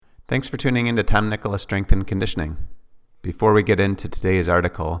Thanks for tuning in to Tom Nikkola Strength and Conditioning. Before we get into today's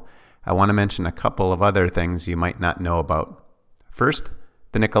article, I want to mention a couple of other things you might not know about. First,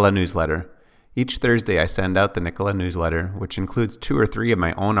 the Nikkola newsletter. Each Thursday I send out the Nikkola newsletter, which includes 2 or 3 of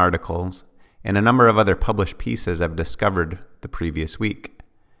my own articles and a number of other published pieces I've discovered the previous week.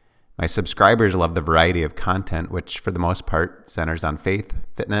 My subscribers love the variety of content, which for the most part centers on faith,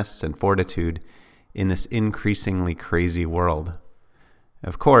 fitness, and fortitude in this increasingly crazy world.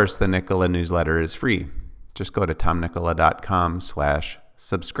 Of course, the Nikkola newsletter is free. Just go to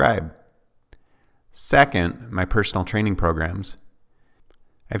tomnikkola.com/subscribe. Second, my personal training programs.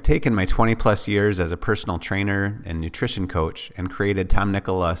 I've taken my 20 plus years as a personal trainer and nutrition coach and created Tom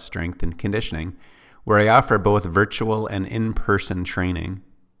Nikkola Strength and Conditioning, where I offer both virtual and in-person training.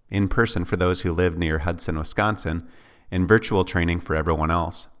 In-person for those who live near Hudson, Wisconsin, and virtual training for everyone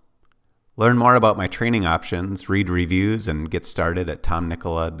else. Learn more about my training options, read reviews, and get started at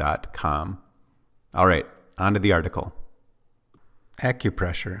tomnikkola.com. All right, on to the article.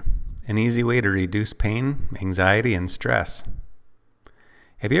 Acupressure, an easy way to reduce pain, anxiety, and stress.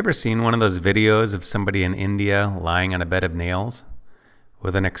 Have you ever seen one of those videos of somebody in India lying on a bed of nails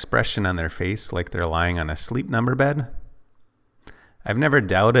with an expression on their face like they're lying on a sleep number bed? I've never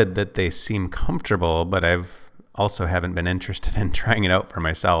doubted that they seem comfortable, but I've also haven't been interested in trying it out for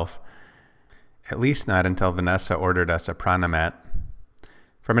myself. At least not until Vanessa ordered us a prana mat.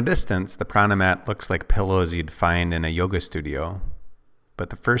 From a distance, the prana mat looks like pillows you'd find in a yoga studio. But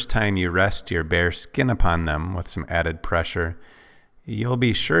the first time you rest your bare skin upon them with some added pressure, you'll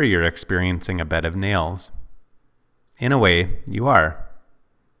be sure you're experiencing a bed of nails. In a way, you are.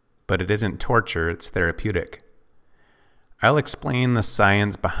 But it isn't torture, it's therapeutic. I'll explain the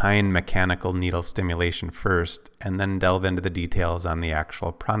science behind mechanical needle stimulation first, and then delve into the details on the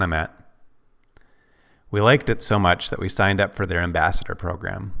actual prana mat. We liked it so much that we signed up for their ambassador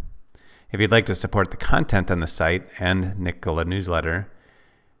program. If you'd like to support the content on the site and Nikkola newsletter,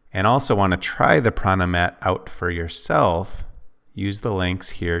 and also want to try the prana mat out for yourself, use the links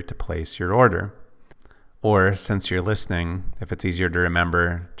here to place your order. Or, since you're listening, if it's easier to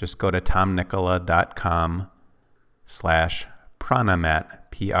remember, just go to tomnikkola.com/pranamat,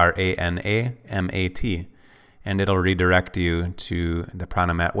 PRANAMAT, and it'll redirect you to the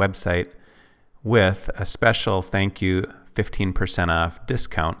prana mat website with a special thank you 15% off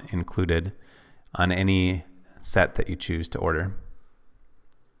discount included on any set that you choose to order.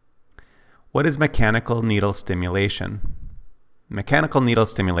 What is mechanical needle stimulation? Mechanical needle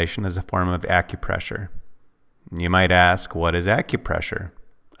stimulation is a form of acupressure. You might ask, what is acupressure?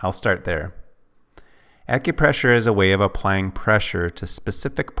 I'll start there. Acupressure is a way of applying pressure to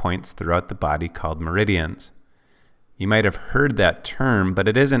specific points throughout the body called meridians. You might have heard that term, but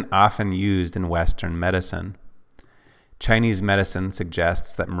it isn't often used in Western medicine. Chinese medicine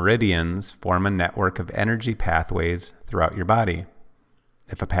suggests that meridians form a network of energy pathways throughout your body.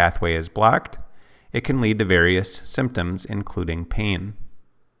 If a pathway is blocked, it can lead to various symptoms, including pain.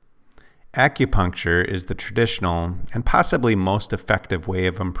 Acupuncture is the traditional and possibly most effective way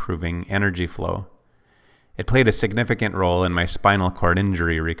of improving energy flow. It played a significant role in my spinal cord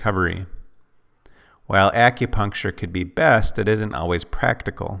injury recovery. While acupuncture could be best, it isn't always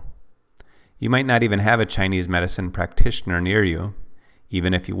practical. You might not even have a Chinese medicine practitioner near you,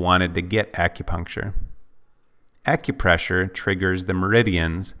 even if you wanted to get acupuncture. Acupressure triggers the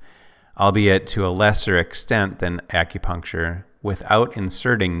meridians, albeit to a lesser extent than acupuncture, without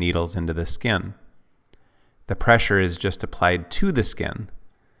inserting needles into the skin. The pressure is just applied to the skin.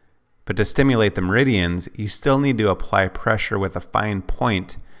 But to stimulate the meridians, you still need to apply pressure with a fine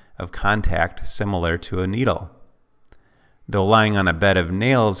point of contact similar to a needle. Though lying on a bed of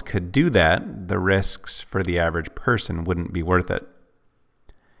nails could do that, the risks for the average person wouldn't be worth it.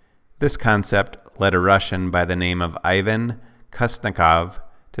 This concept led a Russian by the name of Ivan Kuznetsov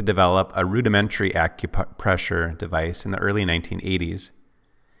to develop a rudimentary acupressure device in the early 1980s.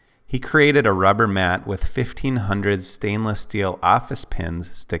 He created a rubber mat with 1,500 stainless steel office pins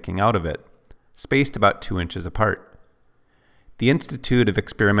sticking out of it, spaced about 2 inches apart. The Institute of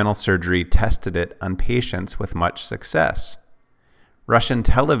Experimental Surgery tested it on patients with much success. Russian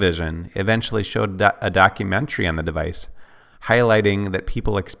television eventually showed a documentary on the device, highlighting that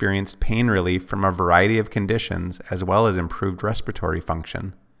people experienced pain relief from a variety of conditions as well as improved respiratory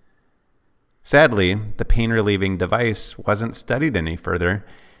function. Sadly, the pain-relieving device wasn't studied any further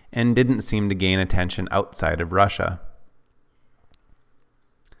and didn't seem to gain attention outside of Russia.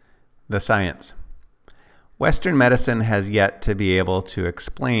 The science. Western medicine has yet to be able to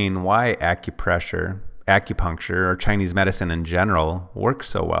explain why acupuncture, or Chinese medicine in general, works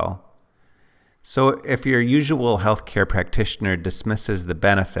so well. So if your usual healthcare practitioner dismisses the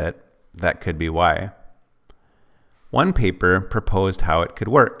benefit, that could be why. One paper proposed how it could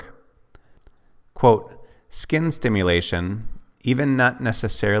work. Quote, skin stimulation, even not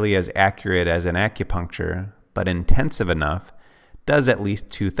necessarily as accurate as an acupuncture, but intensive enough, does at least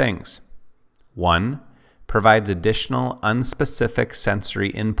two things. One, provides additional unspecific sensory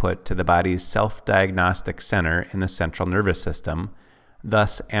input to the body's self-diagnostic center in the central nervous system,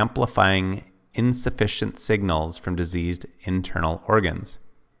 thus amplifying insufficient signals from diseased internal organs.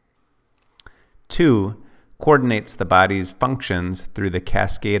 Two, coordinates the body's functions through the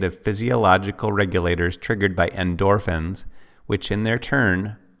cascade of physiological regulators triggered by endorphins, which in their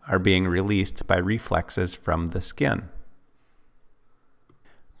turn are being released by reflexes from the skin.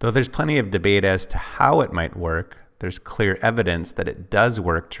 Though there's plenty of debate as to how it might work, there's clear evidence that it does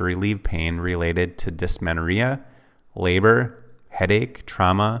work to relieve pain related to dysmenorrhea, labor, headache,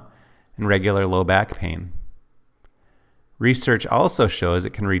 trauma, and regular low back pain. Research also shows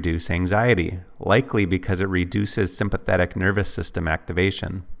it can reduce anxiety, likely because it reduces sympathetic nervous system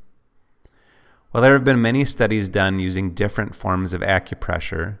activation. While there have been many studies done using different forms of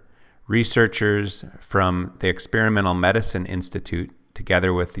acupressure, researchers from the Experimental Medicine Institute,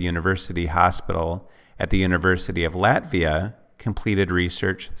 together with the University Hospital at the University of Latvia, completed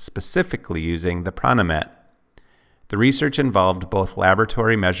research specifically using the Pranamat. The research involved both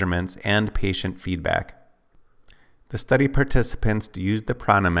laboratory measurements and patient feedback. The study participants used the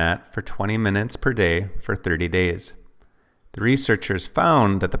Pranamat for 20 minutes per day for 30 days. The researchers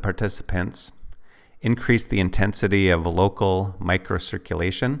found that the participants increased the intensity of local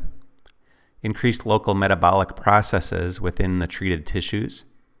microcirculation, increased local metabolic processes within the treated tissues,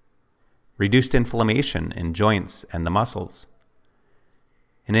 reduced inflammation in joints and the muscles,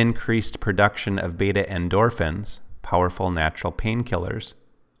 an increased production of beta endorphins, powerful natural painkillers.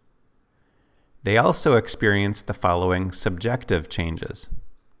 They also experienced the following subjective changes.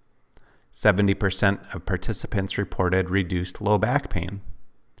 70% of participants reported reduced low back pain.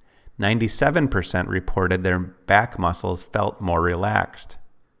 97% reported their back muscles felt more relaxed.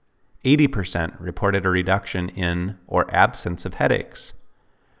 80% reported a reduction in or absence of headaches.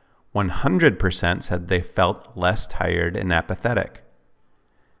 100% said they felt less tired and apathetic.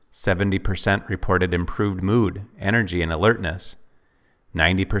 70% reported improved mood, energy, and alertness.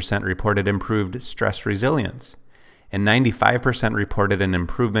 90% reported improved stress resilience. And 95% reported an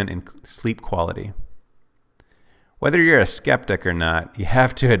improvement in sleep quality. Whether you're a skeptic or not, you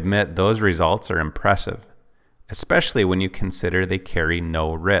have to admit those results are impressive, especially when you consider they carry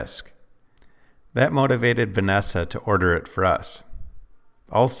no risk. That motivated Vanessa to order it for us.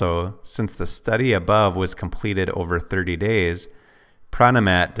 Also, since the study above was completed over 30 days,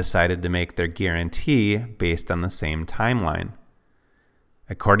 Pranamat decided to make their guarantee based on the same timeline.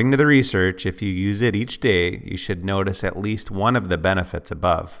 According to the research, if you use it each day, you should notice at least one of the benefits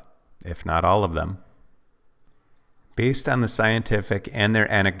above, if not all of them. Based on the scientific and their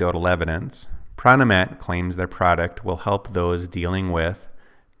anecdotal evidence, Pranamat claims their product will help those dealing with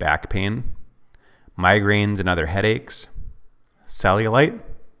back pain, migraines and other headaches, cellulite,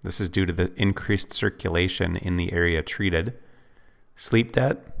 this is due to the increased circulation in the area treated, sleep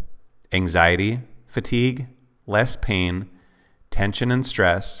debt, anxiety, fatigue, less pain, tension and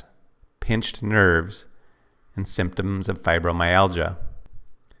stress, pinched nerves, and symptoms of fibromyalgia.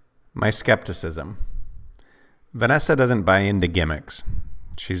 My skepticism. Vanessa doesn't buy into gimmicks.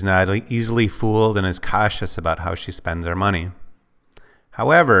 She's not easily fooled and is cautious about how she spends her money.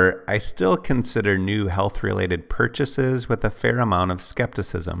 However, I still consider new health-related purchases with a fair amount of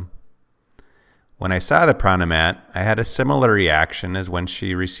skepticism. When I saw the Pranamat, I had a similar reaction as when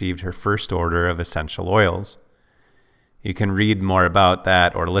she received her first order of essential oils. You can read more about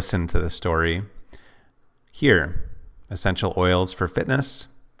that or listen to the story here. Essential Oils for Fitness,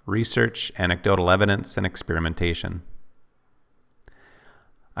 Research, Anecdotal Evidence, and Experimentation.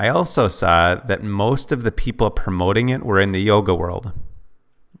 I also saw that most of the people promoting it were in the yoga world.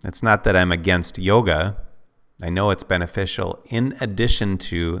 It's not that I'm against yoga. I know it's beneficial in addition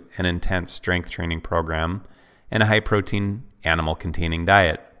to an intense strength training program and a high-protein animal-containing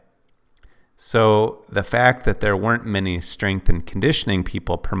diet. So the fact that there weren't many strength and conditioning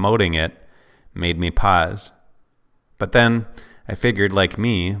people promoting it made me pause. But then I figured, like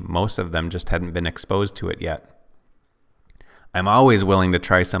me, most of them just hadn't been exposed to it yet. I'm always willing to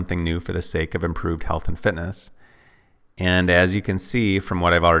try something new for the sake of improved health and fitness. And as you can see from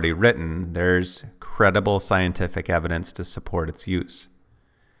what I've already written, there's credible scientific evidence to support its use.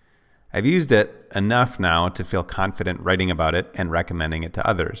 I've used it enough now to feel confident writing about it and recommending it to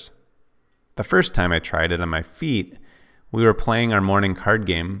others. The first time I tried it on my feet, we were playing our morning card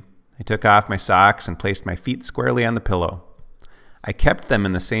game, I took off my socks and placed my feet squarely on the pillow. I kept them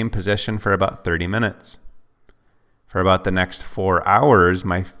in the same position for about 30 minutes. For about the next 4 hours,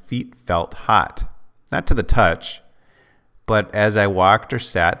 my feet felt hot. Not to the touch, but as I walked or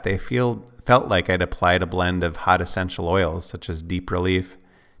sat, they felt like I'd applied a blend of hot essential oils, such as Deep Relief,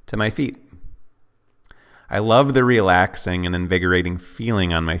 to my feet. I love the relaxing and invigorating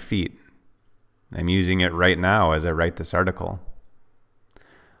feeling on my feet. I'm using it right now as I write this article.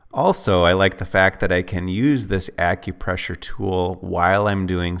 Also, I like the fact that I can use this acupressure tool while I'm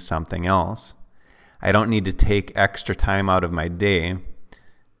doing something else. I don't need to take extra time out of my day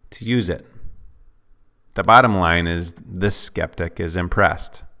to use it. The bottom line is this skeptic is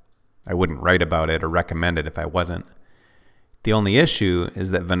impressed. I wouldn't write about it or recommend it if I wasn't. The only issue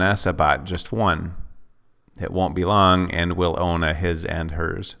is that Vanessa bought just one. It won't be long and will own a his and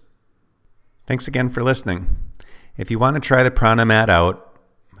hers. Thanks again for listening. If you want to try the Pranamat out,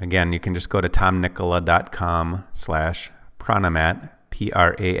 again, you can just go to tomnikkola.com/Pranamat, Pranamat,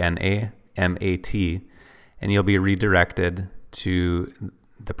 and you'll be redirected to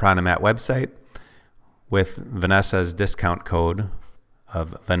the Pranamat website with Vanessa's discount code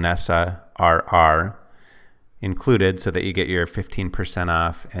of VanessaRR included so that you get your 15%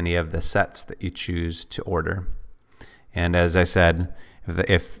 off any of the sets that you choose to order. And as I said,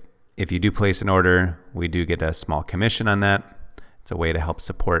 if you do place an order, we do get a small commission on that. It's a way to help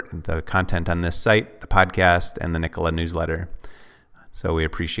support the content on this site, the podcast, and the Nikkola newsletter. So we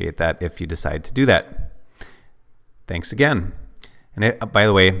appreciate that if you decide to do that. Thanks again. And by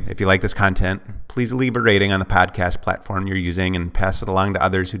the way, if you like this content, please leave a rating on the podcast platform you're using and pass it along to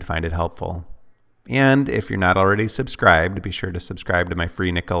others who'd find it helpful. And if you're not already subscribed, be sure to subscribe to my free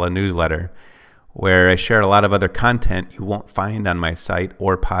Nikkola newsletter, where I share a lot of other content you won't find on my site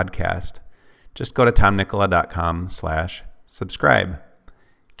or podcast. Just go to tomnikkola.com/subscribe.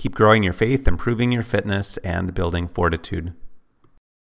 Keep growing your faith, improving your fitness, and building fortitude.